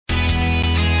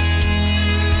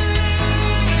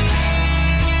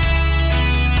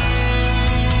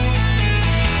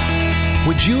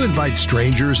Would you invite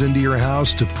strangers into your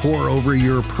house to pore over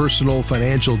your personal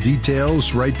financial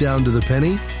details right down to the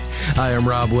penny? Hi, I'm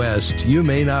Rob West. You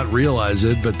may not realize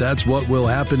it, but that's what will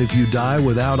happen if you die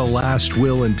without a last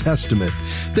will and testament.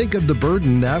 Think of the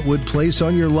burden that would place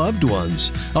on your loved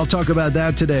ones. I'll talk about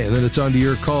that today, and then it's on to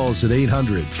your calls at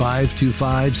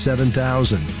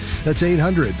 800-525-7000. That's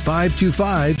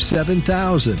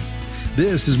 800-525-7000.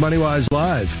 This is MoneyWise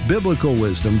Live, biblical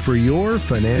wisdom for your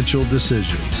financial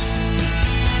decisions.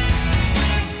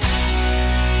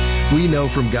 We know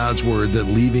from God's word that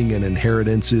leaving an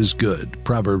inheritance is good.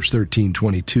 Proverbs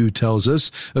 13:22 tells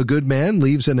us, a good man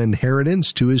leaves an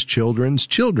inheritance to his children's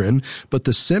children, but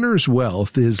the sinner's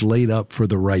wealth is laid up for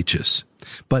the righteous.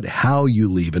 But how you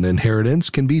leave an inheritance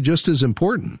can be just as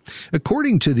important.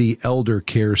 According to the elder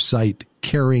care site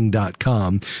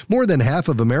Caring.com, more than half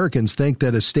of Americans think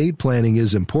that estate planning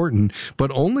is important,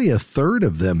 but only a third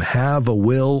of them have a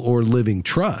will or living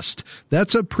trust.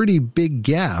 That's a pretty big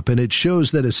gap, and it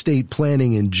shows that estate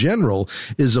planning in general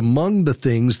is among the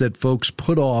things that folks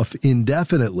put off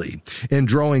indefinitely, and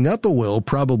drawing up a will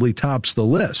probably tops the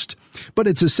list. But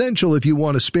it's essential if you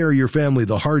want to spare your family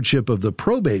the hardship of the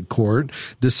probate court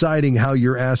deciding how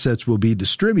your assets will be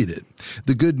distributed.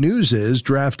 The good news is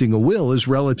drafting a will is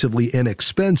relatively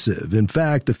inexpensive. In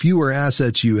fact, the fewer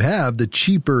assets you have, the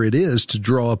cheaper it is to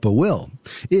draw up a will.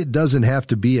 It doesn't have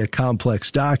to be a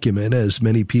complex document, as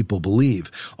many people believe.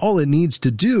 All it needs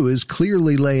to do is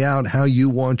clearly lay out how you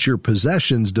want your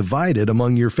possessions divided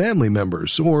among your family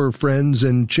members or friends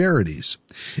and charities.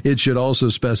 It should also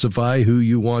specify who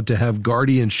you want to have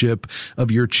guardianship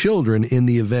of your children in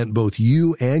the event both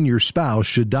you and your spouse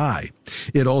should die.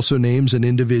 It also names an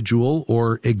individual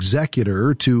or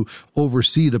executor to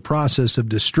oversee the process of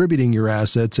distributing your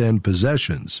assets and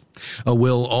possessions. A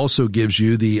will also gives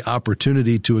you the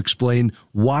opportunity to explain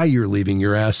why you're leaving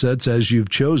your assets as you've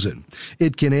chosen.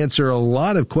 It can answer a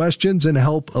lot of questions and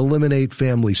help eliminate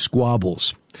family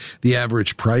squabbles. The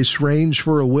average price range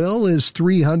for a will is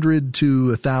 $300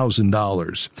 to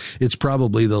 $1,000. It's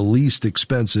probably the least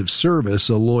expensive service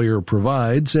a lawyer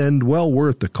provides and well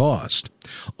worth the cost.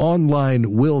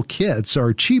 Online will kits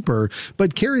are cheaper,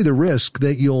 but carry the risk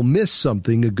that you'll miss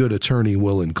something a good attorney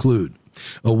will include.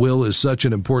 A will is such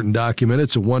an important document,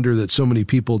 it's a wonder that so many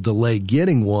people delay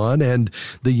getting one, and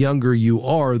the younger you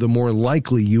are, the more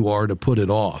likely you are to put it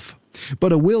off.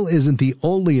 But a will isn't the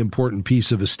only important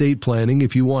piece of estate planning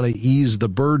if you want to ease the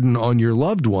burden on your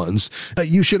loved ones.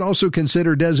 You should also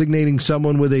consider designating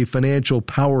someone with a financial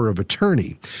power of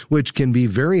attorney, which can be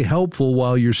very helpful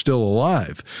while you're still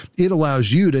alive. It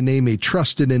allows you to name a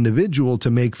trusted individual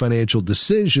to make financial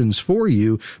decisions for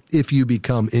you if you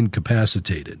become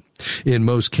incapacitated. In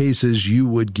most cases, you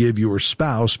would give your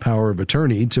spouse power of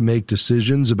attorney to make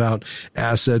decisions about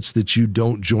assets that you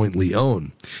don't jointly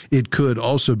own. It could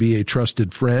also be a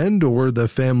trusted friend or the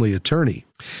family attorney.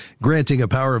 Granting a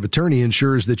power of attorney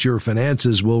ensures that your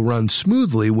finances will run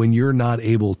smoothly when you're not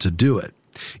able to do it.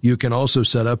 You can also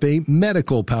set up a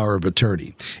medical power of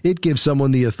attorney. It gives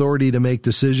someone the authority to make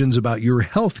decisions about your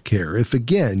health care if,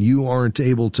 again, you aren't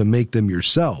able to make them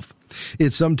yourself.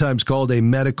 It's sometimes called a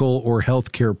medical or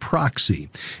healthcare proxy,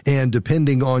 and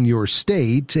depending on your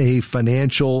state, a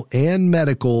financial and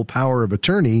medical power of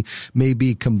attorney may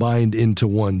be combined into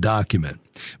one document.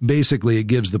 Basically, it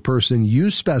gives the person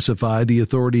you specify the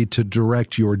authority to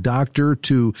direct your doctor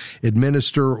to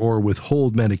administer or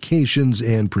withhold medications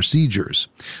and procedures.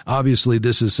 Obviously,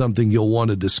 this is something you'll want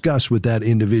to discuss with that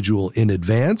individual in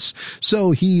advance,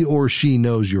 so he or she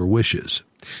knows your wishes.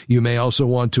 You may also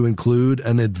want to include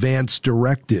an advance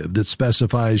directive that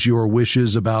specifies your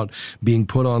wishes about being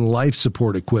put on life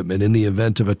support equipment in the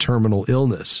event of a terminal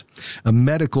illness. A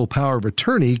medical power of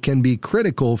attorney can be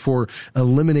critical for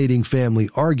eliminating family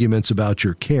arguments about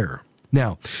your care.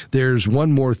 Now, there's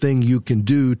one more thing you can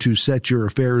do to set your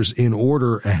affairs in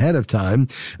order ahead of time.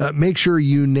 Make sure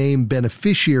you name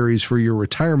beneficiaries for your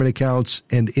retirement accounts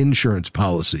and insurance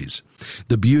policies.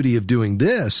 The beauty of doing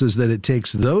this is that it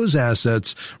takes those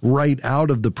assets right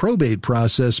out of the probate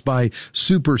process by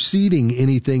superseding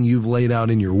anything you've laid out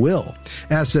in your will.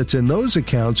 Assets in those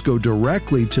accounts go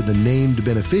directly to the named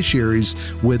beneficiaries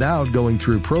without going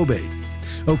through probate.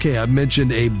 Okay, I've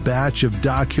mentioned a batch of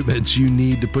documents you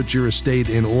need to put your estate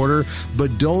in order,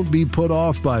 but don't be put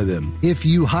off by them. If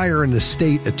you hire an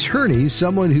estate attorney,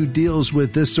 someone who deals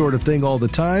with this sort of thing all the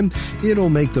time,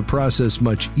 it'll make the process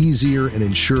much easier and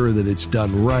ensure that it's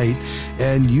done right,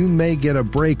 and you may get a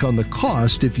break on the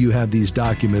cost if you have these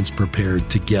documents prepared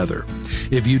together.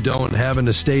 If you don't have an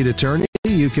estate attorney,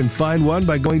 You can find one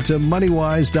by going to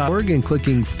moneywise.org and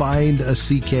clicking Find a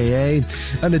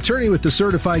CKA. An attorney with the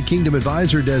Certified Kingdom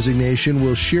Advisor designation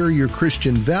will share your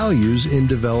Christian values in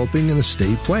developing an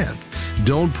estate plan.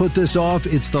 Don't put this off.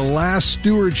 It's the last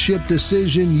stewardship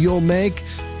decision you'll make,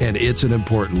 and it's an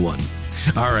important one.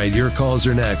 All right, your calls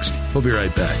are next. We'll be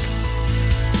right back.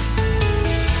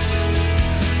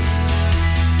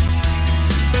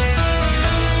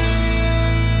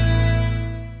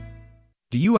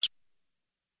 Do you...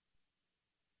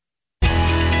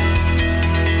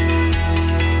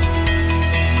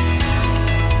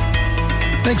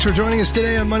 Thanks for joining us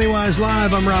today on MoneyWise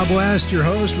Live. I'm Rob West, your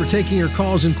host. We're taking your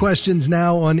calls and questions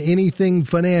now on anything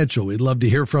financial. We'd love to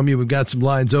hear from you. We've got some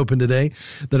lines open today.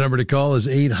 The number to call is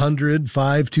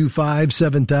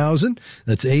 800-525-7000.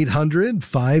 That's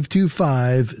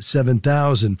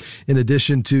 800-525-7000. In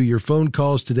addition to your phone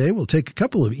calls today, we'll take a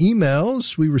couple of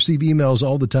emails. We receive emails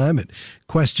all the time at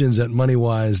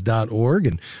questions@moneywise.org,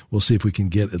 and we'll see if we can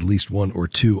get at least one or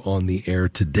two on the air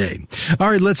today. All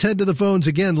right, let's head to the phones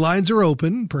again. Lines are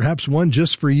open. Perhaps one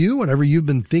just for you, whatever you've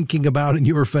been thinking about in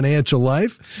your financial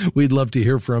life. We'd love to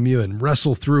hear from you and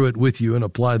wrestle through it with you and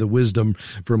apply the wisdom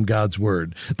from God's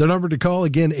Word. The number to call,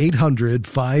 again,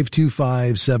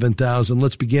 800-525-7000.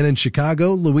 Let's begin in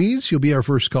Chicago. Louise, you'll be our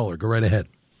first caller. Go right ahead.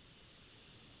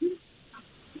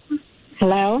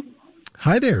 Hello?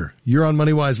 Hi there. You're on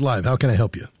MoneyWise Live. How can I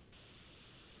help you?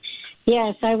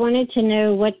 Yes, I wanted to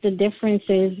know what the difference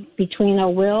is between a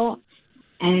will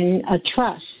and a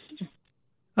trust.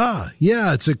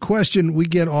 Yeah, it's a question we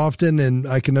get often, and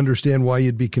I can understand why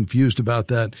you'd be confused about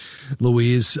that,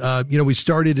 Louise. We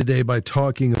started today by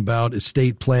talking about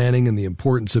estate planning and the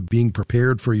importance of being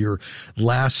prepared for your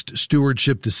last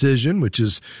stewardship decision, which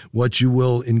is what you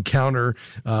will encounter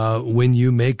when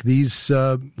you make these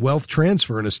wealth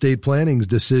transfer and estate planning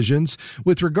decisions.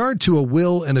 With regard to a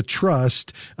will and a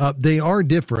trust, they are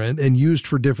different and used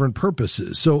for different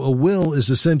purposes. So a will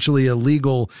is essentially a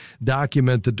legal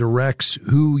document that directs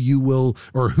who you will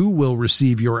or who will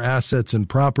receive your assets and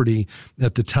property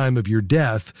at the time of your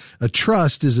death. A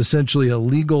trust is essentially a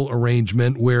legal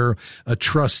arrangement where a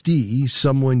trustee,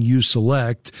 someone you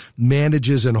select,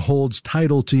 manages and holds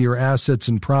title to your assets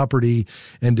and property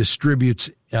and distributes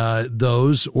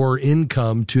those or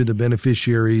income to the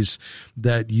beneficiaries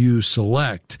that you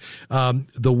select.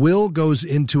 The will goes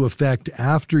into effect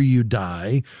after you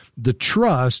die. The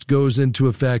trust goes into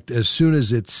effect as soon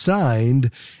as it's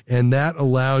signed, and that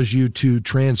allows you to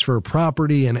transfer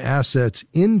property and assets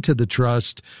into the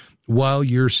trust while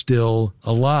you're still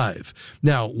alive.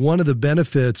 Now, one of the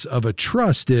benefits of a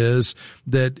trust is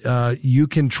that you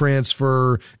can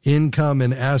transfer income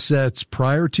and assets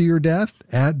prior to your death,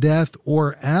 at death,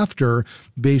 or after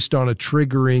based on a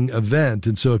triggering event.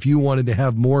 And so if you wanted to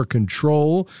have more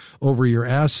control over your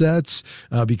assets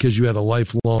because you had a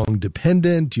lifelong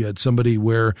dependent, you had somebody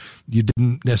where you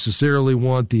didn't necessarily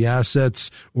want the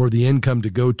assets or the income to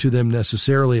go to them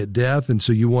necessarily at death, and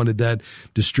so you wanted that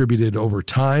distributed over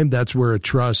time, that's where a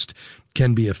trust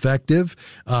can be effective.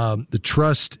 The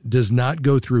trust does not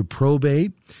go through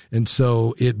probate, and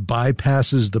so it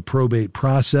bypasses the probate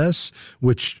process,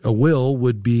 which a will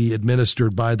would be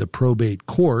administered by the probate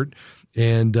court.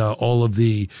 And all of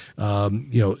the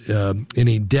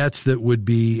any debts that would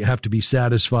have to be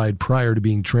satisfied prior to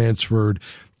being transferred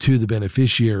to the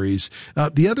beneficiaries.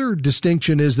 The other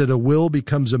distinction is that a will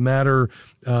becomes a matter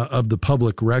of the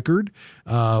public record,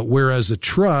 whereas a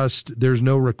trust, there's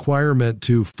no requirement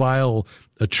to file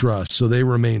a trust, so they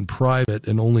remain private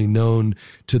and only known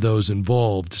to those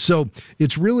involved. So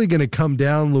it's really going to come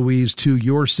down, Louise, to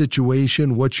your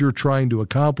situation, what you're trying to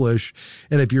accomplish,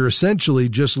 and if you're essentially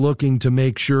just looking to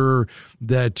make sure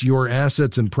that your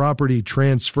assets and property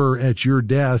transfer at your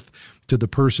death to the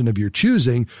person of your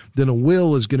choosing, then a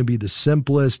will is going to be the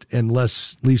simplest and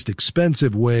least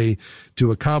expensive way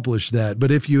to accomplish that.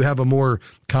 But if you have a more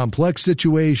complex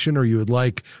situation, or you would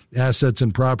like assets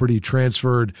and property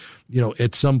transferred,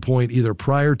 at some point, either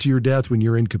prior to your death when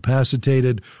you're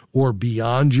incapacitated or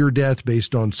beyond your death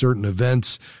based on certain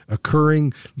events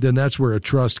occurring, then that's where a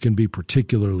trust can be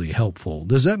particularly helpful.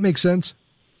 Does that make sense?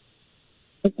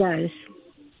 It does.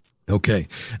 Okay.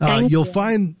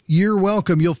 You're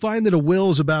welcome. You'll find that a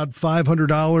will is about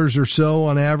 $500 or so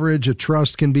on average. A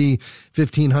trust can be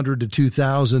 $1,500 to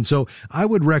 $2,000. So I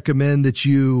would recommend that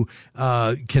you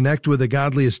connect with a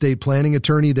godly estate planning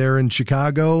attorney there in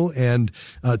Chicago and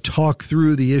talk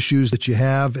through the issues that you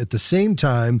have. At the same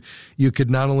time, you could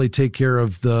not only take care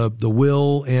of the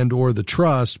will and or the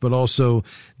trust, but also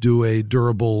do a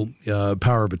durable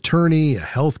power of attorney, a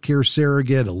healthcare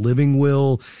surrogate, a living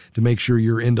will to make sure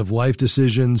your end of life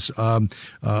decisions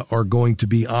are going to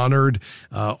be honored.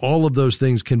 All of those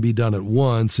things can be done at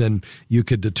once, and you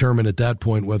could determine at that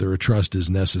point whether a trust is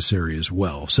necessary as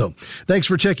well. So thanks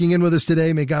for checking in with us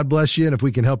today. May God bless you. And if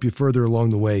we can help you further along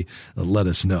the way, let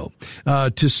us know.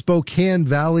 To Spokane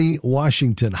Valley,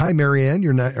 Washington. Hi, Marianne.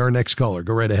 You're our next caller.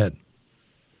 Go right ahead.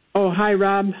 Oh, hi,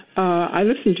 Rob. I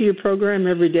listen to your program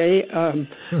every day.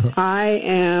 I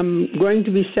am going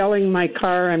to be selling my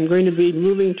car. I'm going to be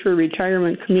moving to a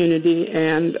retirement community,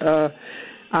 and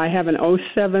I have an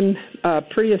 07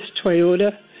 Prius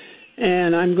Toyota,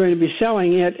 and I'm going to be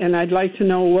selling it, and I'd like to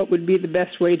know what would be the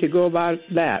best way to go about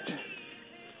that.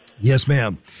 Yes,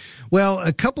 ma'am. Well,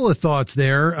 a couple of thoughts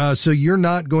there. So you're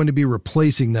not going to be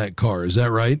replacing that car, is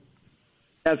that right?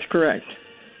 That's correct.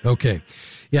 Okay.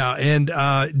 Yeah. And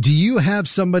do you have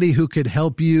somebody who could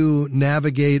help you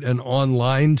navigate an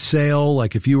online sale?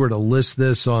 Like if you were to list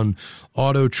this on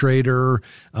Auto Trader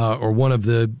or one of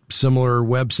the similar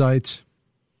websites?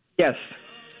 Yes.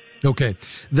 Okay.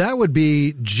 That would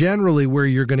be generally where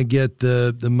you're going to get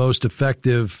the most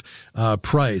effective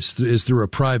price is through a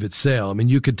private sale. I mean,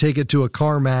 you could take it to a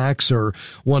CarMax or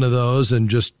one of those and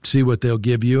just see what they'll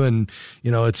give you. And, you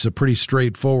know, it's a pretty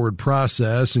straightforward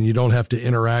process, and you don't have to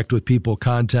interact with people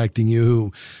contacting you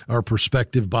who are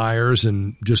prospective buyers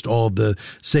and just all of the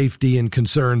safety and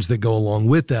concerns that go along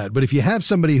with that. But if you have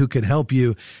somebody who could help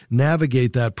you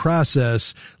navigate that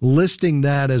process, listing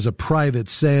that as a private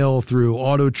sale through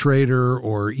Auto Trader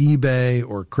or eBay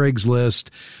or Craigslist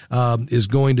is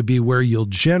going to be where you'll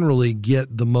generally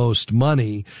get the most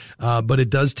money. But it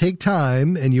does take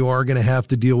time, and you are going to have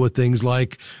to deal with things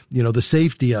like, you know, the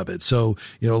safety of it. So,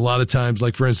 you know, a lot of times,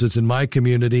 like for instance, in my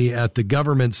community at the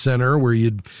government center where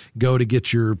you'd go to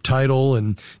get your title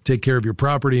and take care of your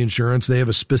property insurance, they have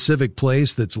a specific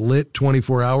place that's lit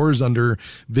 24 hours under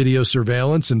video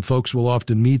surveillance, and folks will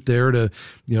often meet there to,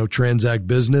 you know, transact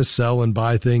business, sell and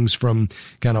buy things from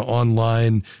kind of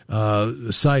online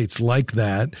sites like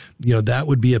that. You know, that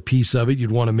would be a piece of it.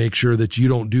 You'd want to make sure that you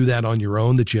don't do that on your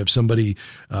own, that you have somebody,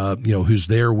 you know, who's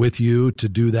there with you to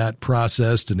do that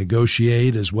process, to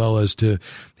negotiate, as well as to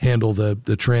handle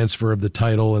the transfer of the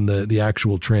title and the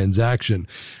actual transaction.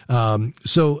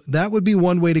 So that would be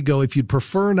one way to go. If you'd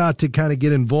prefer not to kind of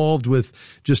get involved with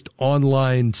just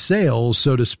online sales,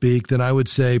 so to speak, then I would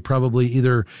say probably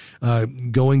either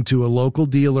going to a local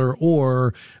dealer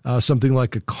or something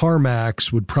like a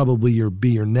CarMax would probably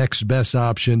be your next best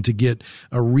option to get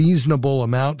a reasonable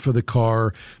amount for the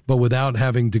car, but without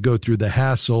having to go through the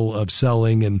hassle of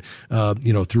selling and,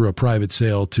 you know, through a private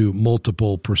sale to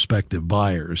multiple prospective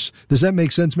buyers. Does that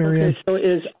make sense, Marianne? Okay, so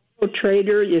is Auto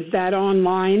Trader, is that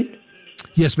online?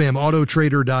 Yes, ma'am.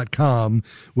 Autotrader.com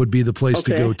would be the place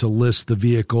to go to list the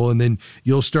vehicle, and then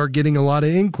you'll start getting a lot of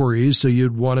inquiries. So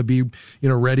you'd want to be, you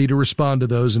know, ready to respond to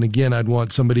those. And again, I'd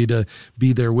want somebody to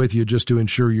be there with you just to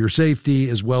ensure your safety,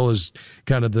 as well as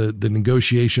kind of the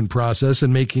negotiation process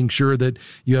and making sure that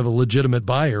you have a legitimate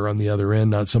buyer on the other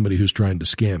end, not somebody who's trying to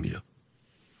scam you.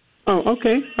 Oh,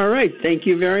 okay. All right. Thank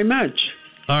you very much.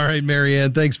 All right,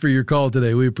 Marianne, thanks for your call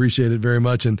today. We appreciate it very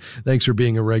much, and thanks for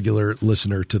being a regular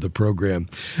listener to the program.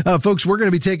 Folks, we're going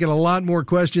to be taking a lot more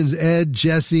questions. Ed,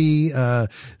 Jesse,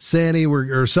 Sonny,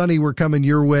 we're coming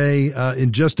your way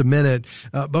in just a minute.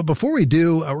 But before we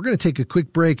do, we're going to take a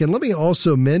quick break. And let me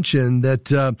also mention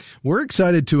that we're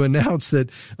excited to announce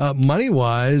that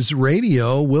MoneyWise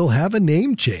Radio will have a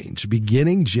name change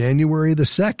beginning January the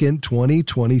 2nd,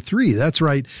 2023. That's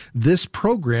right. This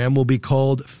program will be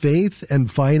called Faith and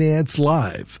Finance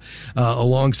Live,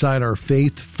 alongside our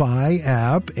FaithFi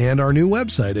app and our new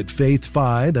website at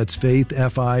FaithFi. That's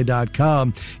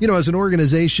faithfi.com. You know, as an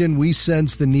organization, we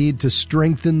sense the need to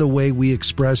strengthen the way we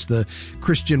express the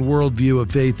Christian worldview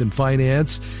of faith and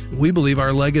finance. We believe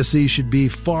our legacy should be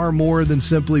far more than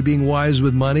simply being wise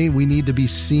with money. We need to be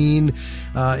seen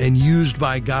and used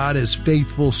by God as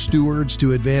faithful stewards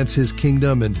to advance His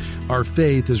kingdom, and our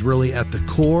faith is really at the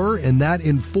core, and that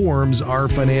informs our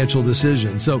financial decisions.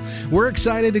 So we're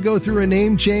excited to go through a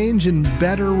name change and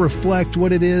better reflect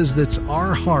what it is that's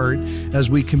our heart as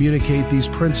we communicate these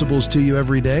principles to you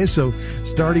every day. So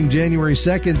starting January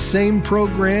 2nd, same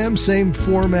program, same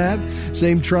format,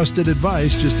 same trusted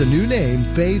advice, just a new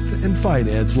name, Faith and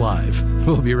Finance Live.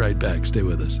 We'll be right back. Stay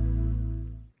with us.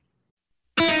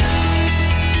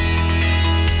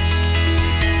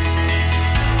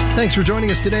 Thanks for joining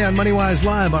us today on MoneyWise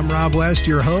Live. I'm Rob West,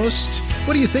 your host.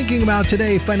 What are you thinking about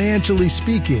today, financially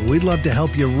speaking? We'd love to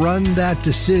help you run that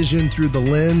decision through the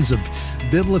lens of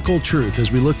biblical truth as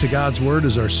we look to God's Word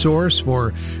as our source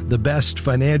for the best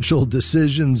financial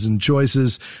decisions and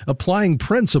choices, applying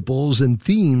principles and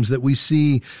themes that we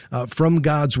see from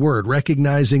God's Word,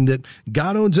 recognizing that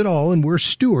God owns it all and we're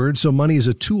stewards, so money is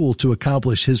a tool to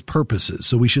accomplish His purposes.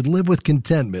 So we should live with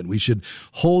contentment. We should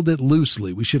hold it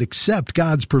loosely. We should accept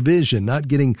God's provision, not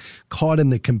getting caught in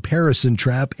the comparison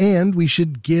trap, and we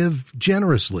should give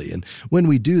generously. And when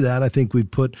we do that, I think we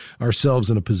put ourselves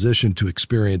in a position to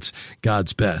experience God's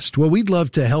best. Well, we'd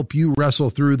love to help you wrestle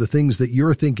through the things that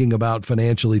you're thinking about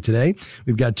financially today.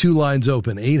 We've got two lines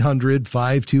open,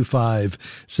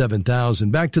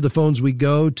 800-525-7000. Back to the phones we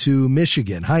go to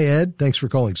Michigan. Hi, Ed. Thanks for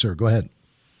calling, sir. Go ahead.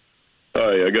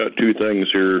 Hi, I got two things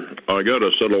here. I got a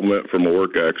settlement from a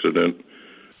work accident.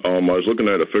 I was looking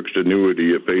at a fixed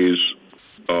annuity. It pays,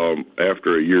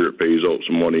 after a year, it pays out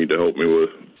some money to help me with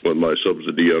my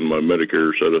subsidy on my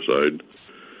Medicare set-aside.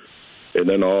 And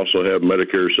then I also have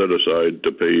Medicare set-aside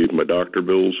to pay my doctor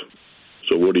bills.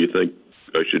 So what do you think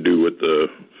I should do with the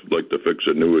fixed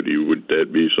annuity? Would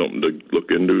that be something to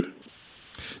look into?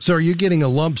 So are you getting a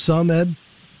lump sum, Ed?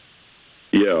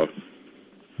 Yeah.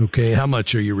 Okay, how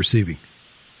much are you receiving?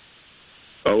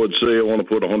 I would say I want to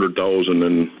put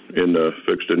 $100,000 in a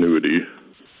fixed annuity.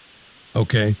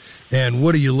 Okay, and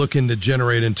what are you looking to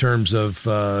generate in terms of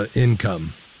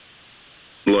income?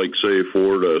 Like say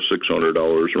 $400 to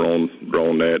 $600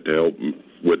 around that to help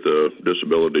with the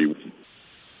disability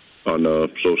on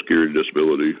Social Security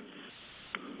disability.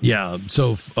 Yeah,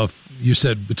 so you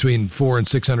said between $400 and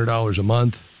 $600 a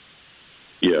month.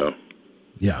 Yeah.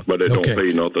 Yeah, but I don't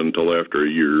pay nothing until after a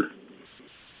year.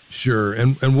 Sure.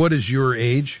 And what is your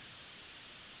age?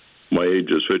 My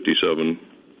age is 57.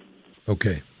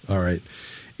 Okay. All right.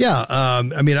 Yeah.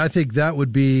 I mean, I think that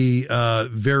would be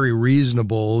very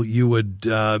reasonable. You would,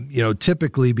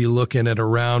 typically be looking at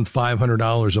around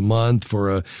 $500 a month for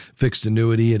a fixed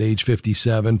annuity at age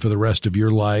 57 for the rest of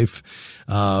your life.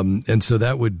 And so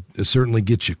that would certainly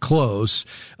get you close.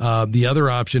 The other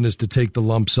option is to take the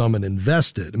lump sum and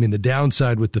invest it. I mean, the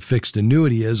downside with the fixed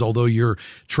annuity is, although you're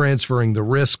transferring the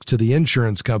risk to the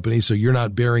insurance company, so you're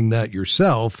not bearing that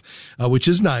yourself, which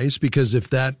is nice because if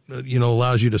that,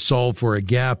 allows you to solve for a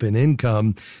gap in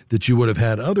income that you would have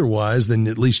had otherwise, then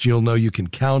at least you'll know you can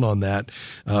count on that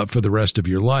for the rest of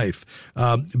your life.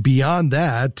 Beyond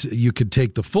that, you could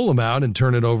take the full amount and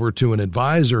turn it over to an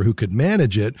advisor who could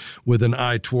manage it with an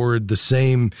eye toward the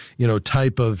same,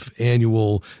 type of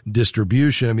annual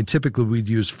distribution. I mean, typically we'd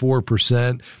use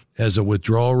 4% as a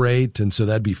withdrawal rate, and so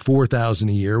that'd be $4,000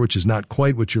 a year, which is not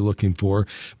quite what you're looking for.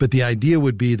 But the idea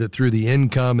would be that through the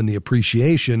income and the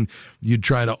appreciation, you'd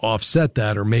try to offset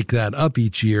that or make that up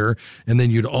each year, and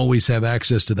then you'd always have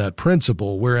access to that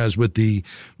principal. Whereas with the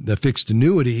fixed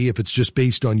annuity, if it's just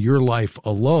based on your life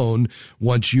alone,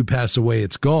 once you pass away,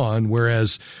 it's gone.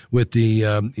 Whereas with the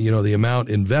the amount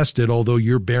invested, although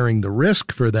you're bearing the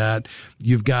risk for that,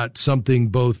 you've got something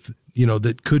both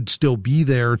that could still be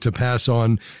there to pass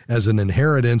on as an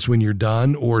inheritance when you're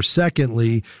done. Or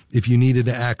secondly, if you needed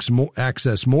to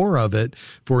access more of it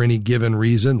for any given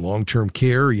reason, long-term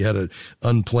care, you had an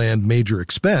unplanned major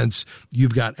expense,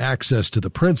 you've got access to the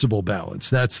principal balance.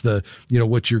 That's the,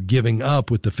 what you're giving up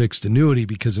with the fixed annuity,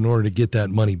 because in order to get that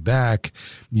money back,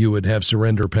 you would have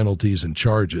surrender penalties and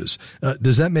charges.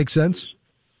 Does that make sense?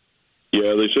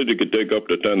 Yeah, they said you could take up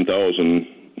to $10,000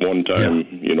 one time,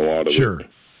 out of it.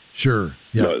 Sure.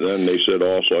 Yeah. But then they said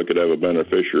also I could have a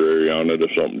beneficiary on it if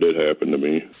something did happen to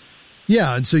me.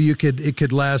 Yeah, and so it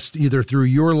could last either through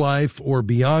your life or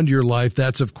beyond your life.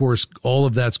 That's, of course, all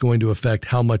of that's going to affect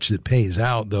how much it pays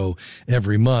out, though,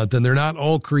 every month. And they're not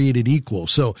all created equal.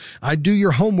 So I'd do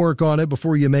your homework on it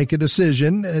before you make a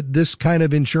decision. This kind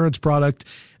of insurance product,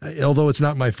 although it's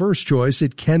not my first choice,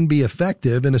 it can be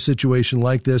effective in a situation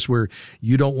like this where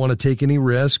you don't want to take any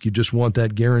risk. You just want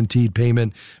that guaranteed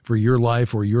payment for your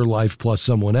life or your life plus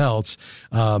someone else.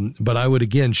 But I would,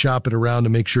 again, shop it around to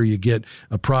make sure you get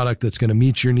a product that's going to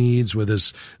meet your needs with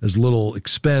as little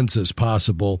expense as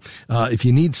possible. If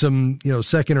you need some,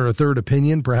 second or a third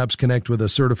opinion, perhaps connect with a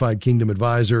certified Kingdom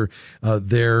advisor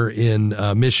there in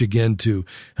Michigan to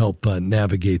help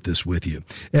navigate this with you.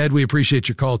 Ed, we appreciate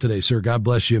your call today, sir. God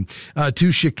bless you.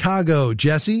 To Chicago,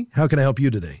 Jesse, how can I help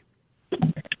you today?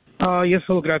 Yes,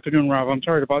 hello, good afternoon, Rob. I'm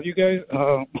sorry to bother you guys.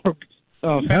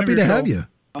 Happy to have you.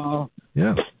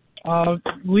 Yeah.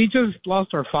 We just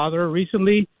lost our father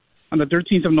recently on the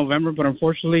 13th of November, but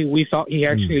unfortunately we thought he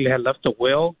actually had left a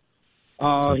will.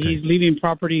 Okay. He's leaving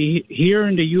property here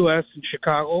in the U.S. in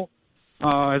Chicago,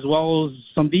 as well as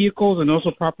some vehicles and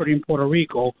also property in Puerto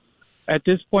Rico. At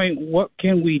this point, what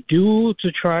can we do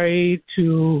to try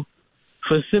to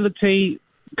facilitate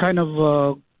kind of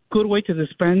a good way to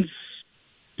dispense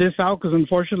this out? Because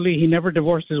unfortunately, he never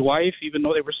divorced his wife, even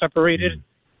though they were separated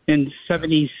in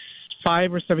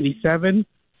 75 or 77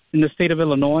 in the state of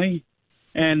Illinois.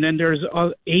 And then there's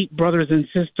 8 brothers and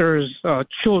sisters,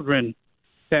 children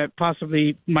that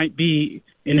possibly might be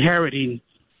inheriting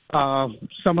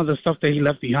some of the stuff that he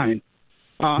left behind.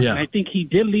 And I think he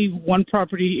did leave one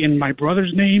property in my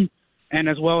brother's name and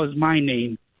as well as my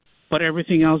name, but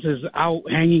everything else is out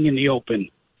hanging in the open.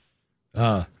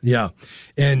 Yeah.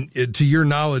 And to your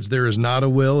knowledge, there is not a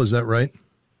will. Is that right?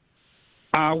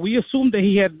 We assumed that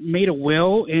he had made a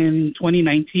will in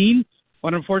 2019,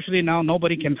 but unfortunately now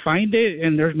nobody can find it,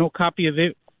 and there's no copy of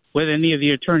it with any of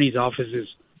the attorney's offices.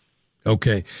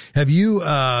 Okay. Have you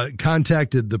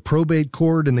contacted the probate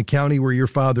court in the county where your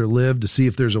father lived to see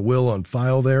if there's a will on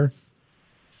file there?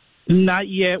 Not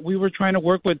yet. We were trying to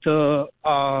work with the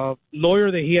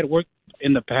lawyer that he had worked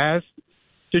in the past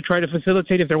to try to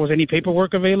facilitate if there was any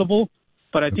paperwork available.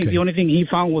 But I think the only thing he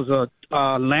found was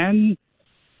a land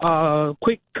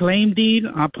quick claim deed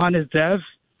upon his death.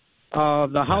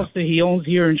 The house that he owns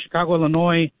here in Chicago,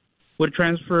 Illinois, would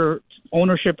transfer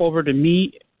ownership over to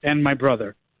me and my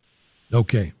brother.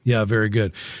 Okay. Yeah, very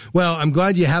good. Well, I'm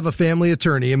glad you have a family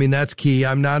attorney. I mean, that's key.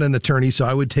 I'm not an attorney, so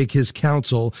I would take his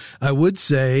counsel. I would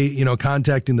say,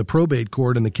 contacting the probate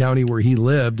court in the county where he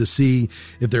lived to see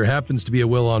if there happens to be a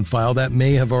will on file. That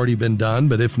may have already been done,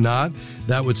 but if not,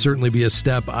 that would certainly be a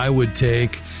step I would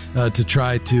take to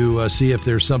try to see if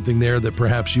there's something there that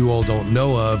perhaps you all don't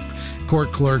know of.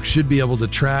 Court clerks should be able to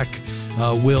track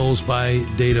wills by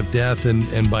date of death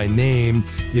and by name.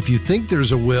 If you think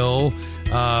there's a will,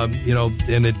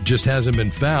 and it just hasn't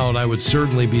been found, I would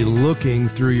certainly be looking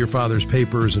through your father's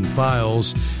papers and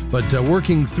files. But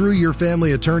working through your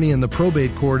family attorney in the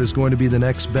probate court is going to be the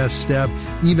next best step,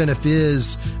 even if it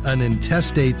is an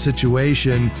intestate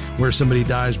situation where somebody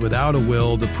dies without a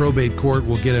will. The probate court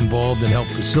will get involved and help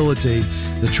facilitate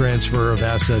the transfer of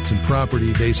assets and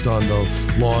property based on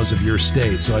the laws of your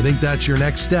state. So I think that's your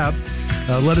next step.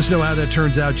 Let us know how that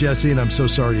turns out, Jesse, and I'm so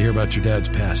sorry to hear about your dad's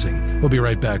passing. We'll be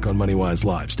right back on MoneyWise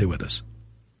Live. Stay with us.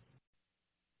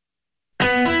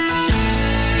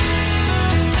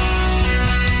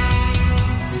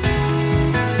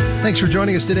 Thanks for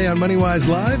joining us today on MoneyWise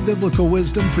Live, biblical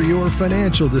wisdom for your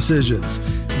financial decisions.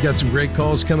 We've got some great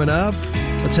calls coming up.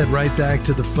 Let's head right back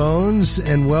to the phones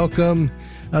and welcome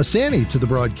Sandy to the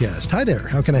broadcast. Hi there.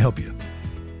 How can I help you?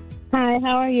 Hi,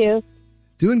 how are you?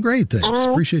 Doing great, thanks.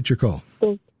 Appreciate your call.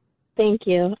 Thank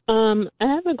you. I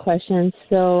have a question.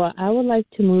 So I would like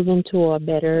to move into a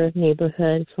better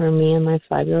neighborhood for me and my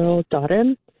 5-year-old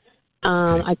daughter.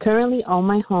 I currently own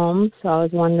my home, so I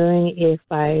was wondering if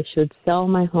I should sell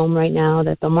my home right now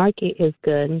that the market is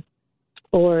good,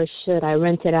 or should I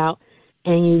rent it out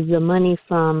and use the money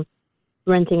from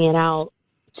renting it out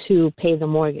to pay the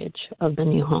mortgage of the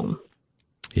new home?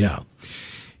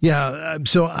 Yeah,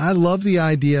 so I love the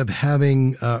idea of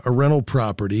having a rental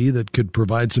property that could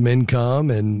provide some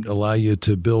income and allow you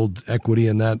to build equity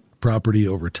in that property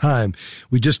over time.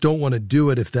 We just don't want to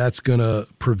do it if that's going to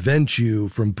prevent you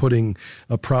from putting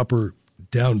a proper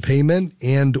down payment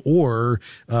and or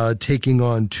taking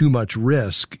on too much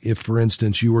risk. If, for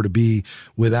instance, you were to be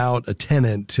without a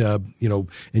tenant, and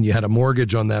you had a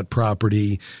mortgage on that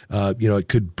property, it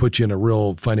could put you in a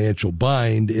real financial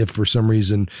bind if for some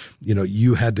reason,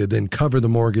 you had to then cover the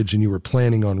mortgage and you were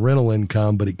planning on rental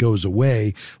income, but it goes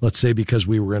away, let's say because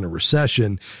we were in a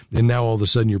recession, and now all of a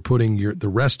sudden you're putting the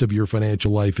rest of your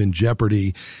financial life in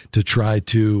jeopardy to try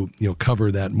to,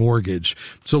 cover that mortgage.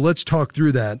 So let's talk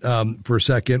through that for a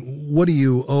second. What do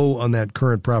you owe on that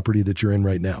current property that you're in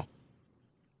right now?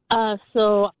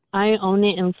 So I own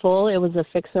it in full. It was a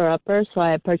fixer-upper, so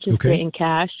I purchased it in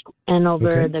cash, and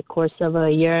over the course of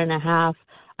a year and a half,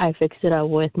 I fixed it up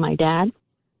with my dad.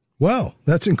 Wow,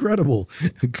 that's incredible.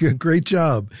 Great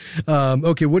job.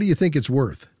 Okay, what do you think it's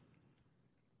worth?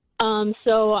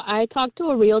 So I talked to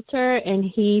a realtor, and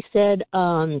he said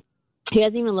he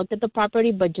hasn't even looked at the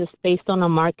property, but just based on a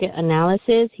market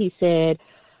analysis, he said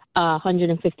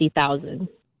 $150,000.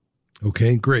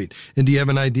 Okay, great. And do you have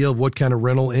an idea of what kind of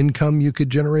rental income you could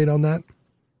generate on that?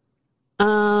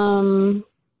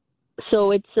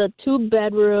 So it's a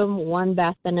 2-bedroom, 1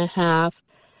 bath and a half.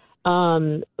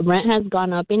 Rent has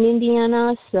gone up in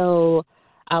Indiana, so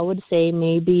I would say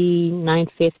maybe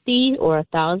 $950 or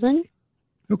 $1,000.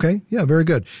 Okay, yeah, very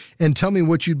good. And tell me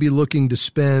what you'd be looking to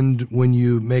spend when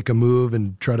you make a move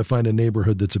and try to find a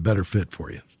neighborhood that's a better fit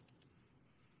for you.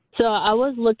 So I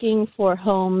was looking for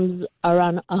homes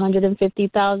around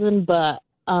 150,000, but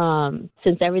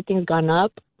since everything's gone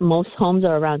up, most homes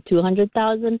are around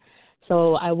 200,000.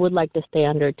 So I would like to stay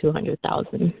under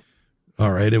 200,000.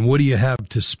 All right. And what do you have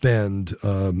to spend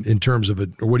in terms of it,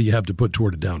 or what do you have to put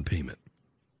toward a down payment?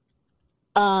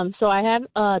 So I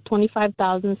have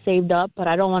 25,000 saved up, but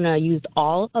I don't want to use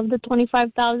all of the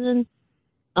 25,000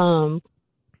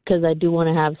 because I do want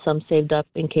to have some saved up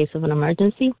in case of an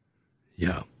emergency.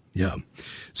 Yeah. Yeah.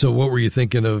 So what were you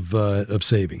thinking of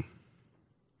saving?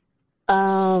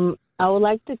 I would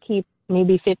like to keep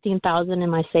maybe 15,000 in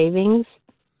my savings.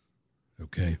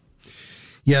 Okay.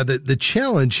 Yeah, the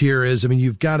challenge here is, I mean,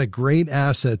 you've got a great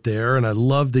asset there, and I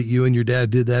love that you and your dad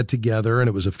did that together, and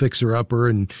it was a fixer-upper,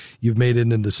 and you've made it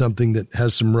into something that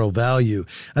has some real value.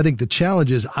 I think the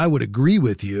challenge is, I would agree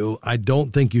with you. I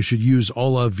don't think you should use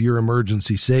all of your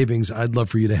emergency savings. I'd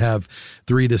love for you to have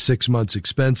 3 to 6 months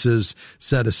expenses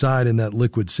set aside in that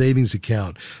liquid savings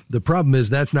account. The problem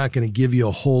is that's not going to give you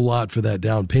a whole lot for that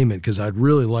down payment, because I'd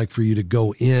really like for you to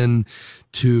go in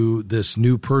to this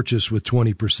new purchase with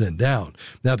 20% down.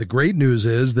 Now, the great news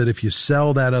is that if you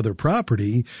sell that other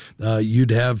property,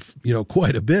 you'd have,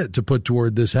 quite a bit to put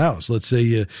toward this house. Let's say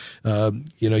you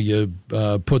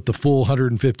put the full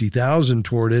 150,000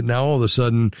 toward it. Now, all of a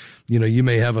sudden, you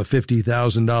may have a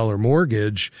 $50,000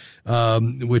 mortgage,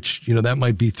 which, that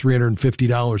might be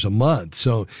 $350 a month.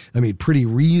 So, I mean, pretty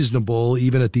reasonable,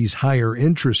 even at these higher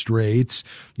interest rates.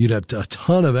 You'd have a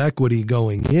ton of equity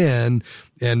going in.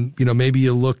 And, maybe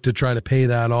you look to try to pay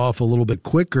that off a little bit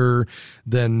quicker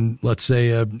than, let's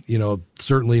say,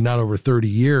 certainly not over 30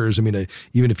 years. I mean,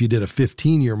 even if you did a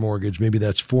 15-year mortgage, maybe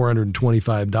that's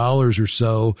 $425 or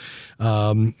so.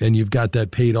 And you've got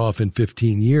that paid off in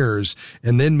 15 years.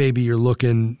 And then maybe you're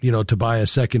looking, to buy a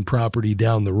second property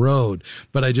down the road.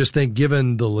 But I just think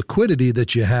given the liquidity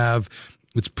that you have,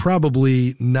 it's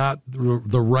probably not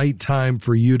the right time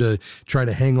for you to try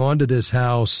to hang on to this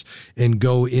house and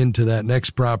go into that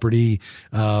next property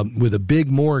with a big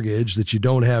mortgage that you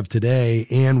don't have today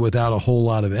and without a whole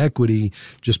lot of equity,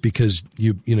 just because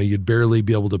you'd barely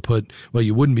be able to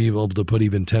you wouldn't be able to put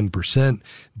even 10%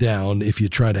 down if you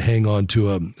try to hang on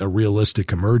to a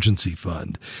realistic emergency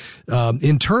fund.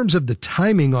 In terms of the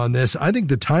timing on this, I think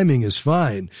the timing is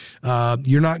fine.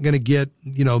 You're not going to get,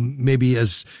 maybe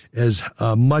as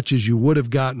much as you would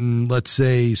have gotten, let's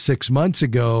say, 6 months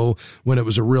ago when it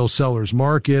was a real seller's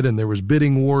market and there was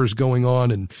bidding wars going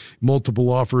on and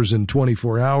multiple offers in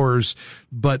 24 hours.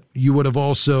 But you would have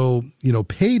also,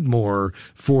 paid more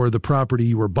for the property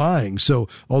you were buying. So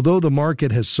although the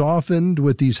market has softened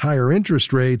with these higher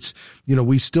interest rates,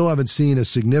 we still haven't seen a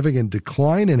significant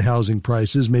decline in housing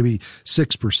prices, maybe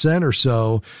 6% or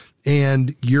so.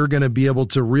 And you're going to be able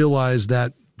to realize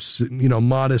that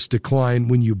modest decline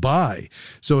when you buy.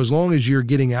 So as long as you're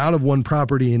getting out of one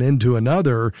property and into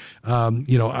another,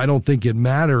 I don't think it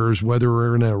matters whether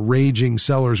we're in a raging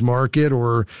seller's market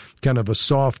or kind of a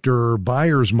softer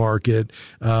buyer's market.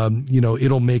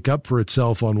 It'll make up for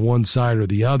itself on one side or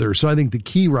the other. So I think the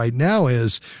key right now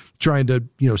is trying to,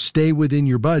 stay within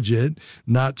your budget,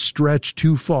 not stretch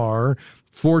too far.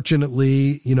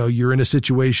 Fortunately, you're in a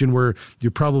situation where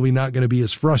you're probably not going to be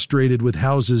as frustrated with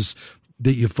houses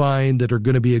that you find that are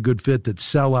going to be a good fit that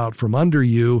sell out from under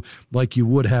you like you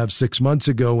would have 6 months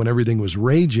ago when everything was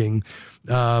raging.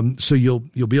 So you'll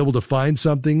be able to find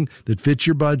something that fits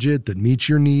your budget, that meets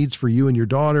your needs for you and your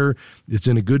daughter. It's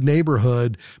in a good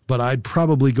neighborhood, but I'd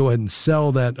probably go ahead and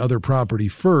sell that other property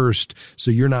first so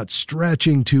you're not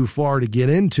stretching too far to get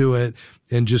into it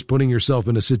and just putting yourself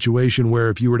in a situation where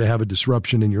if you were to have a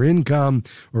disruption in your income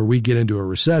or we get into a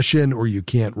recession or you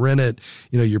can't rent it,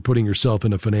 you're putting yourself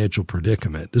in a financial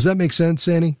predicament. Does that make sense,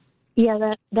 Annie?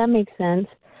 Yeah, that makes sense.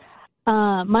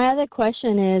 My other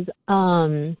question is,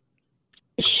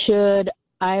 should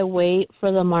I wait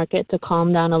for the market to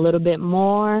calm down a little bit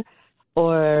more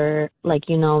or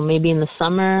maybe in the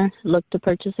summer look to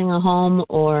purchasing a home,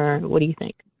 or what do you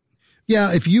think?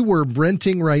 Yeah, if you were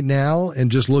renting right now and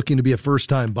just looking to be a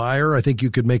first-time buyer, I think you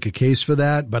could make a case for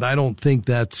that, but I don't think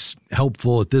that's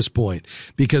helpful at this point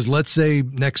because let's say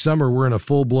next summer we're in a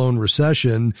full-blown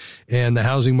recession and the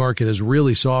housing market has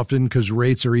really softened because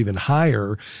rates are even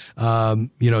higher.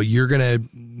 You're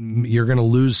gonna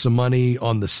lose some money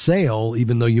on the sale,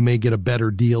 even though you may get a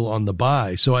better deal on the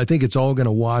buy. So I think it's all going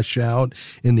to wash out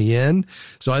in the end.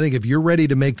 So I think if you're ready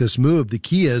to make this move, the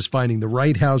key is finding the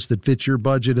right house that fits your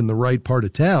budget in the right part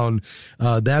of town.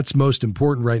 That's most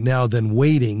important right now than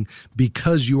waiting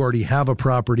because you already have a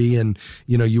property and,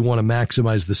 you want to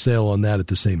maximize the sale on that at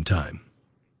the same time.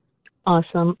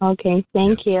 Awesome. Okay.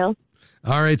 Thank you.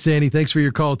 All right, Sandy, thanks for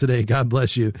your call today. God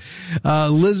bless you.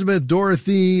 Elizabeth,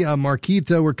 Dorothy,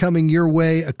 Marquita, we're coming your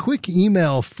way. A quick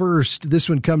email first. This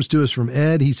one comes to us from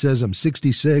Ed. He says, I'm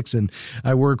 66 and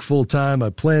I work full time. I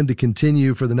plan to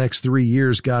continue for the next 3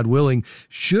 years, God willing.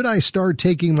 Should I start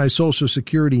taking my Social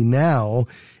Security now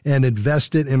and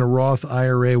invest it in a Roth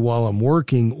IRA while I'm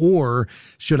working, or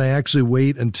should I actually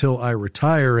wait until I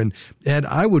retire? And Ed,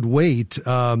 I would wait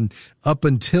up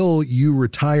until you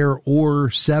retire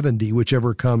or 70,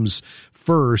 whichever comes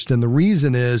first. And the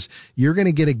reason is you're going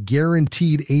to get a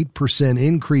guaranteed 8%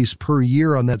 increase per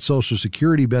year on that Social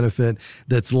Security benefit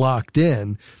that's locked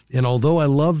in. And although I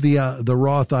love the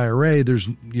Roth IRA, there's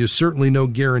certainly no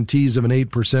guarantees of an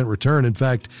 8% return. In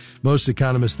fact, most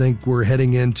economists think we're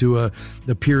heading into a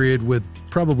period with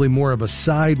probably more of a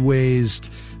sideways,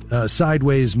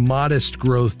 modest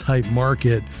growth type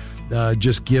market,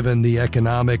 just given the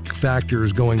economic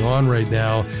factors going on right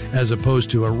now, as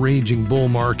opposed to a raging bull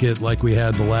market like we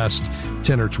had the last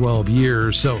 10 or 12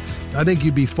 years. So I think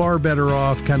you'd be far better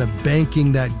off kind of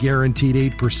banking that guaranteed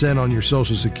 8% on your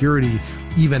Social Security,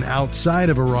 even outside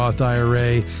of a Roth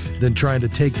IRA, than trying to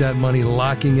take that money,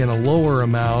 locking in a lower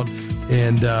amount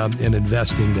and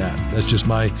investing that. That's just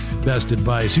my best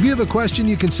advice. If you have a question,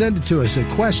 you can send it to us at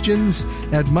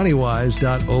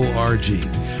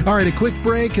questions@moneywise.org. All right, a quick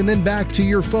break and then back to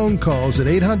your phone calls at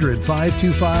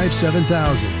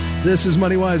 800-525-7000. This is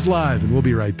MoneyWise Live, and we'll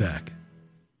be right back.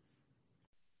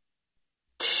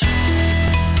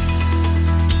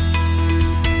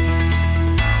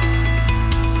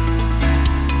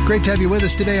 Great to have you with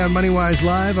us today on MoneyWise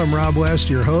Live. I'm Rob West,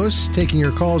 your host, taking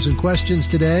your calls and questions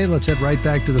today. Let's head right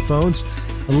back to the phones.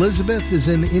 Elizabeth is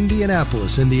in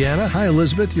Indianapolis, Indiana. Hi,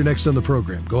 Elizabeth. You're next on the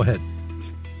program. Go ahead.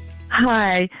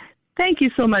 Hi. Thank you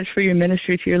so much for your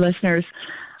ministry to your listeners.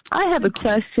 I have a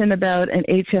question about an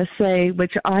HSA,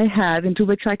 which I have, into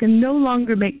which I can no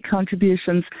longer make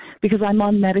contributions because I'm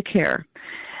on Medicare.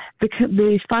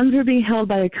 The funds are being held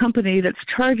by a company that's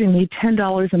charging me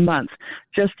 $10 a month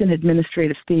just in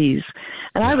administrative fees.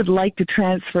 And I would like to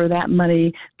transfer that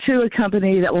money to a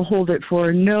company that will hold it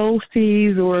for no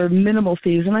fees or minimal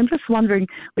fees. And I'm just wondering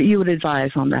what you would advise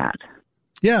on that.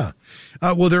 Yeah.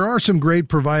 Well, there are some great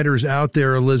providers out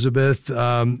there, Elizabeth,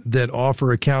 that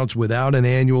offer accounts without an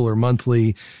annual or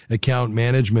monthly account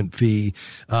management fee.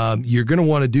 You're going to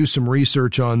want to do some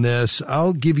research on this.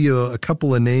 I'll give you a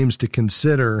couple of names to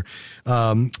consider.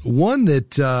 One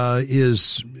that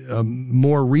is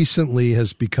more recently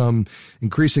has become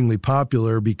increasingly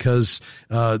popular because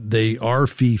they are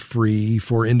fee-free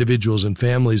for individuals and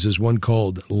families is one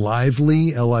called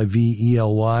Lively,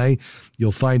 Lively.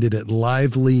 You'll find it at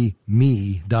livelyme.com.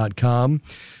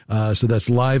 So that's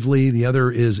Lively. The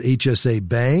other is HSA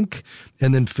Bank.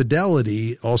 And then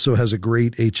Fidelity also has a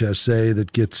great HSA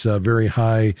that gets very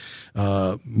high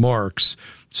marks.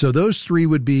 So those three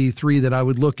would be three that I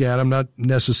would look at. I'm not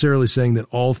necessarily saying that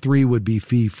all three would be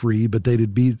fee-free, but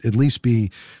they'd be at least be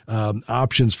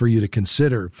options for you to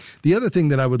consider. The other thing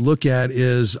that I would look at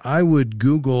is I would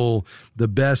Google the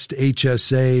best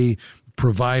HSA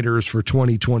providers for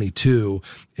 2022.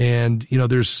 And,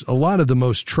 there's a lot of the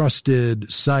most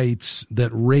trusted sites that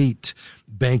rate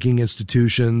banking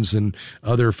institutions and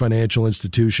other financial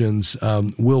institutions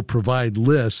will provide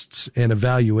lists and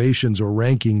evaluations or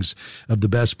rankings of the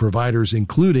best providers,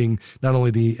 including not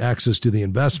only the access to the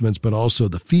investments, but also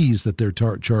the fees that they're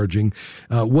charging.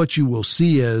 What you will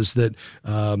see is that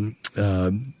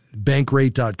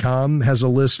Bankrate.com has a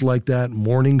list like that.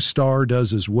 Morningstar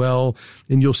does as well.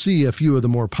 And you'll see a few of the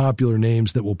more popular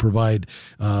names that will provide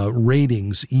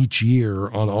ratings each year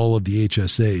on all of the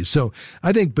HSAs. So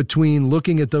I think between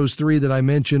looking at those three that I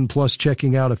mentioned, plus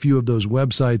checking out a few of those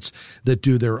websites that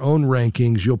do their own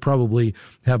rankings, you'll probably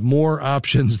have more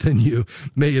options than you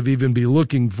may have even been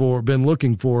looking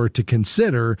for to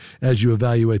consider as you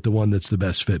evaluate the one that's the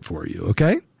best fit for you.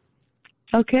 Okay?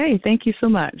 Okay. Thank you so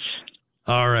much.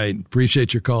 All right.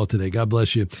 Appreciate your call today. God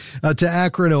bless you. To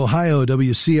Akron, Ohio,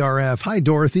 WCRF. Hi,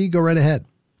 Dorothy. Go right ahead.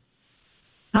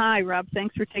 Hi, Rob.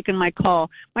 Thanks for taking my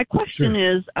call. My question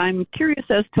is, I'm curious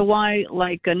as to why,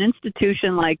 like an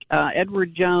institution like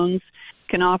Edward Jones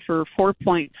can offer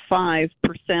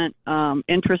 4.5%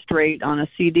 interest rate on a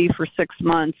CD for 6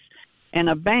 months, and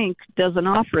a bank doesn't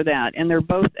offer that, and they're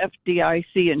both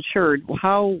FDIC insured.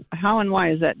 How and why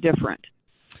is that different?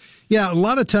 Yeah, a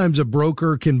lot of times a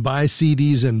broker can buy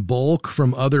CDs in bulk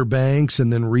from other banks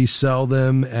and then resell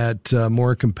them at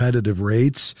more competitive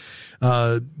rates.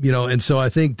 And so I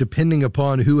think depending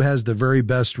upon who has the very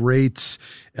best rates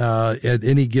at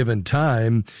any given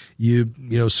time,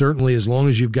 certainly as long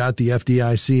as you've got the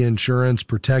FDIC insurance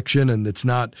protection and it's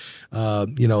not,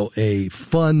 a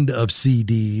fund of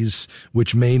CDs,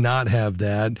 which may not have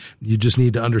that, you just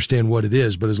need to understand what it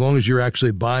is. But as long as you're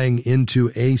actually buying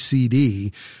into a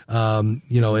CD,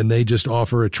 and they just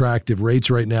offer attractive rates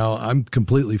right now, I'm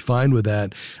completely fine with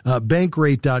that.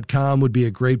 Bankrate.com would be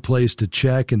a great place to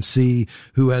check and see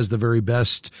who has the very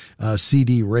best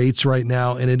CD rates right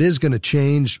now. And it is going to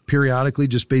change periodically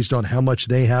just based on how much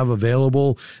they have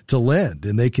available to lend.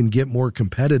 And they can get more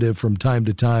competitive from time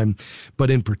to time.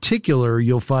 But in particular,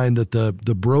 you'll find that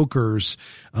the brokers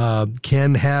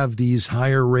can have these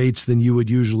higher rates than you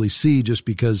would usually see just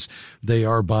because they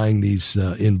are buying these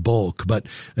in bulk. But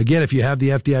again, if you have the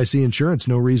FDIC insurance,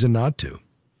 no reason not to.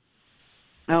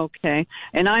 Okay.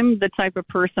 And I'm the type of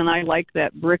person, I like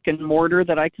that brick and mortar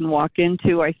that I can walk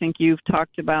into. I think you've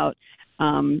talked about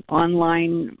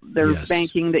online, there's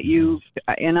banking that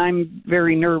and I'm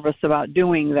very nervous about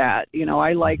doing that.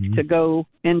 I like to go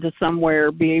into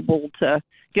somewhere, be able to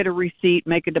get a receipt,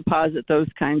 make a deposit, those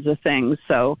kinds of things.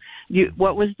 So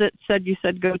what was it said? You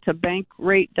said go to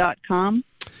bankrate.com?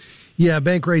 Yeah,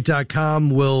 Bankrate.com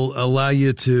will allow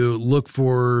you to look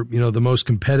for, the most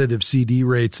competitive CD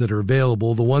rates that are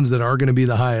available. The ones that are going to be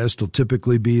the highest will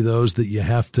typically be those that you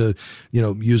have to,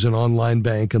 use an online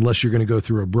bank unless you're going to go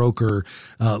through a broker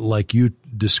like you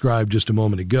described just a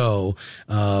moment ago.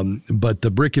 But the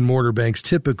brick and mortar banks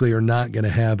typically are not going to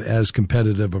have as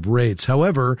competitive of rates.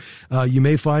 However, you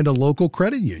may find a local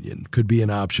credit union could be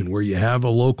an option where you have a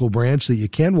local branch that you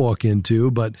can walk into,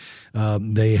 but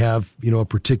they have, a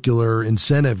particular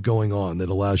incentive going on that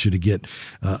allows you to get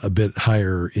a bit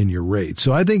higher in your rate.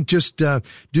 So I think just do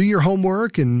your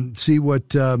homework and see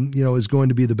what is going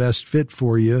to be the best fit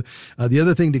for you. The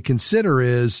other thing to consider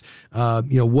is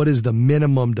what is the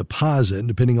minimum deposit,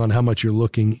 depending on how much you're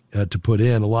looking to put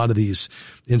in. A lot of these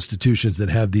institutions that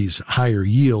have these higher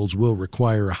yields will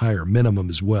require a higher minimum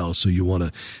as well, so you want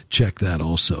to check that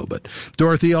also. But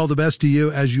Dorothy, all the best to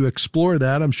you as you explore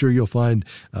that. I'm sure you'll find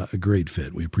a great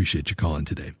fit. We appreciate you calling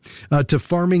today. To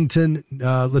Farmington,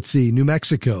 New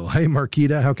Mexico. Hi,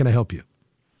 Marquita. How can I help you?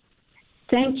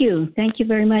 Thank you. Thank you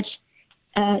very much.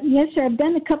 Yes, sir. I've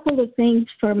done a couple of things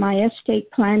for my estate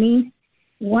planning.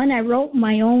 One, I wrote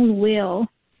my own will,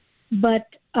 but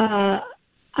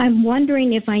I'm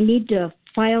wondering if I need to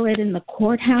file it in the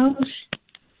courthouse,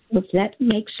 if that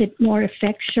makes it more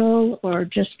effectual, or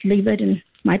just leave it in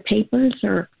my papers,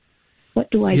 or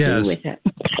what do I do with it?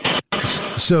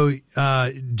 So,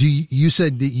 you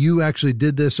said that you actually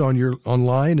did this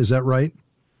online? Is that right?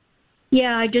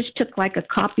 Yeah, I just took like a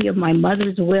copy of my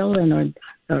mother's will and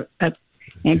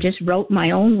just wrote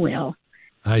my own will.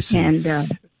 I see. And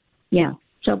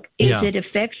so is it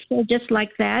effectual just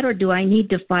like that, or do I need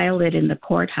to file it in the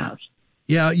courthouse?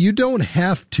 Yeah, you don't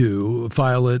have to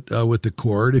file it with the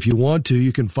court. If you want to,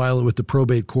 you can file it with the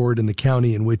probate court in the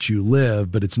county in which you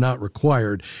live, but it's not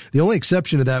required. The only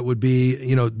exception to that would be,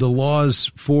 the laws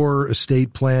for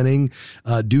estate planning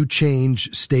do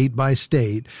change state by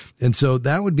state. And so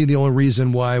that would be the only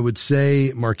reason why I would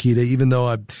say, Marquita, even though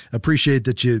I appreciate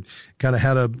that you kind of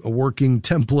had a working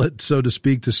template, so to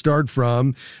speak, to start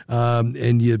from,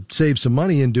 and you save some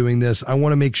money in doing this, I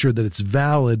want to make sure that it's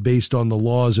valid based on the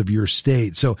laws of your state.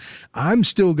 So I'm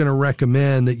still going to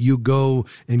recommend that you go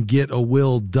and get a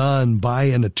will done by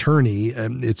an attorney.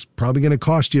 It's probably going to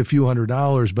cost you a few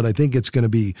 $100s, but I think it's going to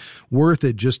be worth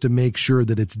it just to make sure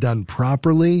that it's done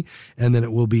properly and that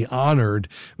it will be honored.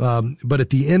 But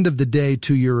at the end of the day,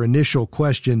 to your initial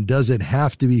question, does it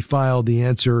have to be filed? The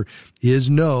answer is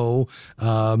no.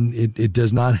 It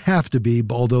does not have to be,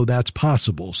 although that's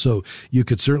possible. So you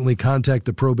could certainly contact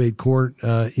the probate court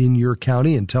in your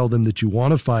county and tell them that you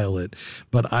want to file it.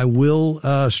 But I will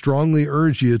strongly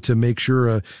urge you to make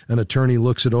sure an attorney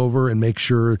looks it over and make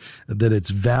sure that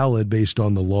it's valid based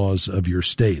on the laws of your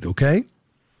state. Okay?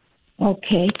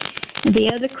 Okay.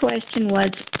 The other question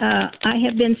was, I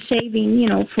have been saving,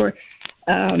 for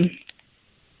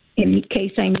in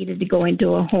case I needed to go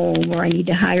into a home or I need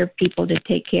to hire people to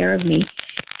take care of me.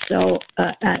 So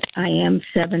I am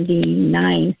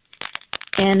 79,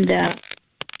 and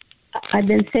I've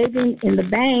been saving in the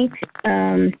bank,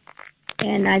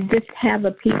 and I just have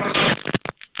a piece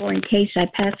for in case I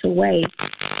pass away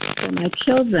for my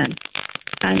children.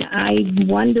 And I'm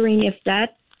wondering if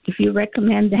you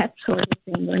recommend that sort of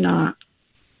thing or not.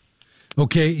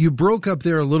 Okay, you broke up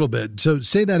there a little bit. So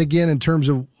say that again in terms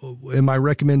of, am I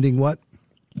recommending what?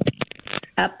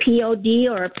 A POD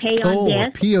or a pay on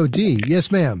death? POD.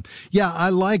 Yes, ma'am. Yeah, I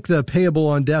like the payable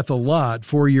on death a lot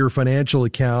for your financial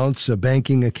accounts,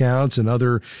 banking accounts, and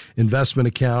other investment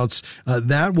accounts.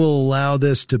 That will allow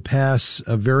this to pass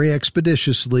very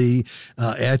expeditiously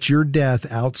at your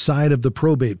death outside of the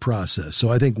probate process.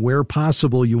 So I think where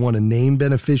possible, you want to name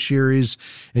beneficiaries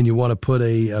and you want to put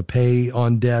a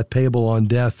payable on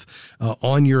death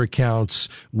on your accounts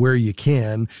where you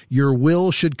can. Your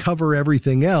will should cover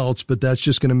everything else, but that's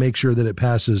just going to make sure that it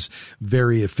passes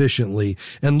very efficiently.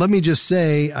 And let me just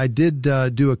say, I did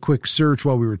do a quick search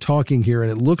while we were talking here, and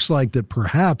it looks like that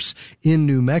perhaps in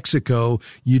New Mexico,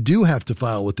 you do have to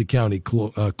file with the county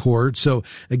court. So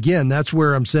again, that's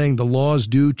where I'm saying the laws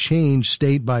do change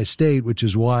state by state, which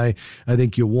is why I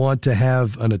think you want to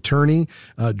have an attorney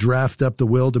draft up the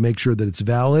will to make sure that it's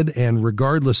valid. And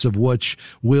regardless of which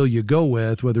will you go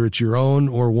with, whether it's your own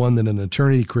or one that an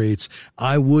attorney creates,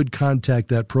 I would contact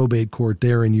that probate court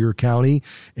there in your county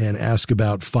and ask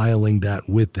about filing that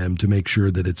with them to make sure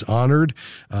that it's honored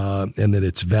and that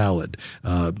it's valid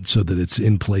so that it's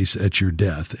in place at your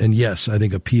death. And yes, I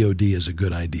think a POD is a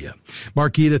good idea.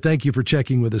 Marquita, thank you for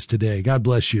checking with us today. God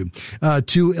bless you.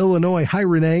 To Illinois. Hi,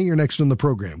 Renee. You're next on the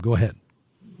program. Go ahead.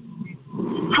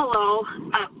 Hello.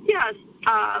 Yes,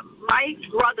 my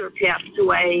brother passed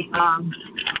away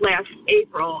last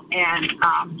April and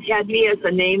had me as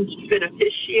a named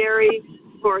beneficiary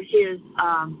for his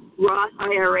Roth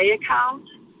IRA account.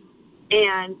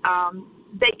 And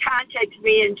they contacted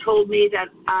me and told me that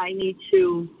I need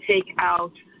to take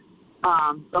out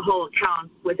the whole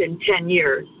account within 10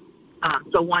 years,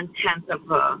 so 1/10 of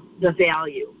the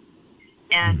value.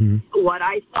 And what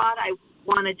I thought I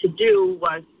wanted to do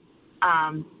was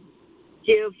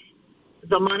give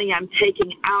the money I'm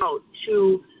taking out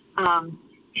to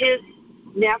his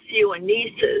nephew and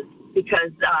nieces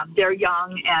because they're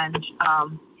young, and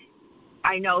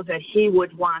I know that he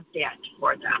would want that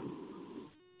for them.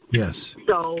 Yes.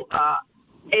 So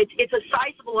it's a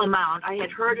sizable amount. I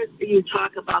had heard you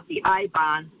talk about the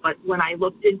I-bonds, but when I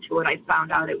looked into it, I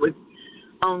found out it was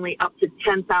only up to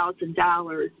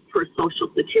 $10,000 per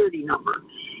Social Security number.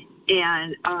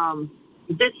 And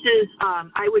this is,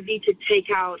 I would need to take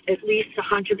out at least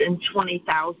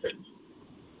 $120,000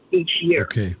 each year.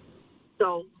 Okay.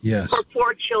 So yes. For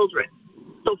 4 children.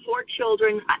 So 4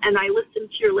 children, and I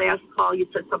listened to your last call. You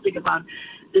said something about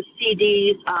the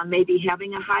CDs maybe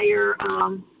having a higher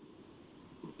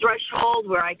threshold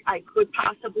where I could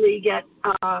possibly get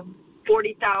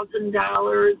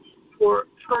 $40,000 per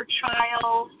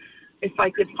child if I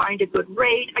could find a good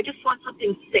rate. I just want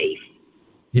something safe.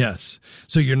 Yes.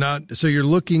 So you're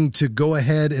looking to go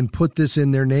ahead and put this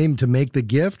in their name to make the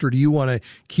gift, or do you want to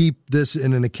keep this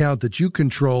in an account that you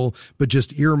control, but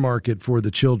just earmark it for the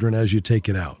children as you take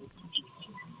it out?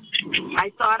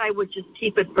 I thought I would just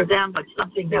keep it for them, but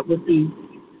something that would be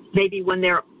maybe when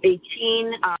they're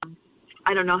 18.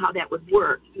 I don't know how that would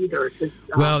work either.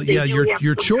 Well, yeah,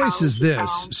 your choice is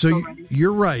this. So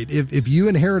you're right. If you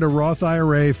inherit a Roth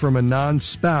IRA from a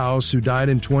non-spouse who died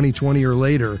in 2020 or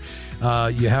later,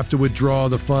 you have to withdraw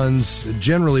the funds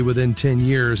generally within 10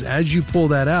 years. As you pull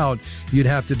that out, you'd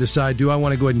have to decide, do I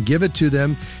want to go ahead and give it to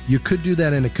them? You could do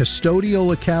that in a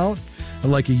custodial account,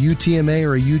 like a UTMA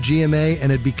or a UGMA,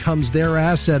 and it becomes their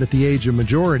asset at the age of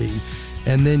majority.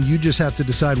 And then you just have to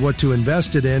decide what to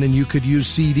invest it in, and you could use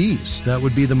CDs. That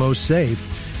would be the most safe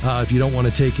if you don't want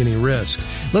to take any risk.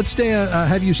 Let's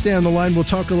have you stay on the line. We'll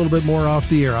talk a little bit more off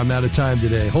the air. I'm out of time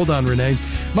today. Hold on, Renee.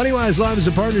 MoneyWise Live is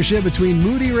a partnership between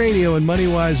Moody Radio and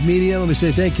MoneyWise Media. Let me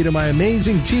say thank you to my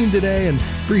amazing team today and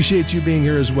appreciate you being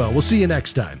here as well. We'll see you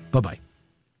next time. Bye-bye.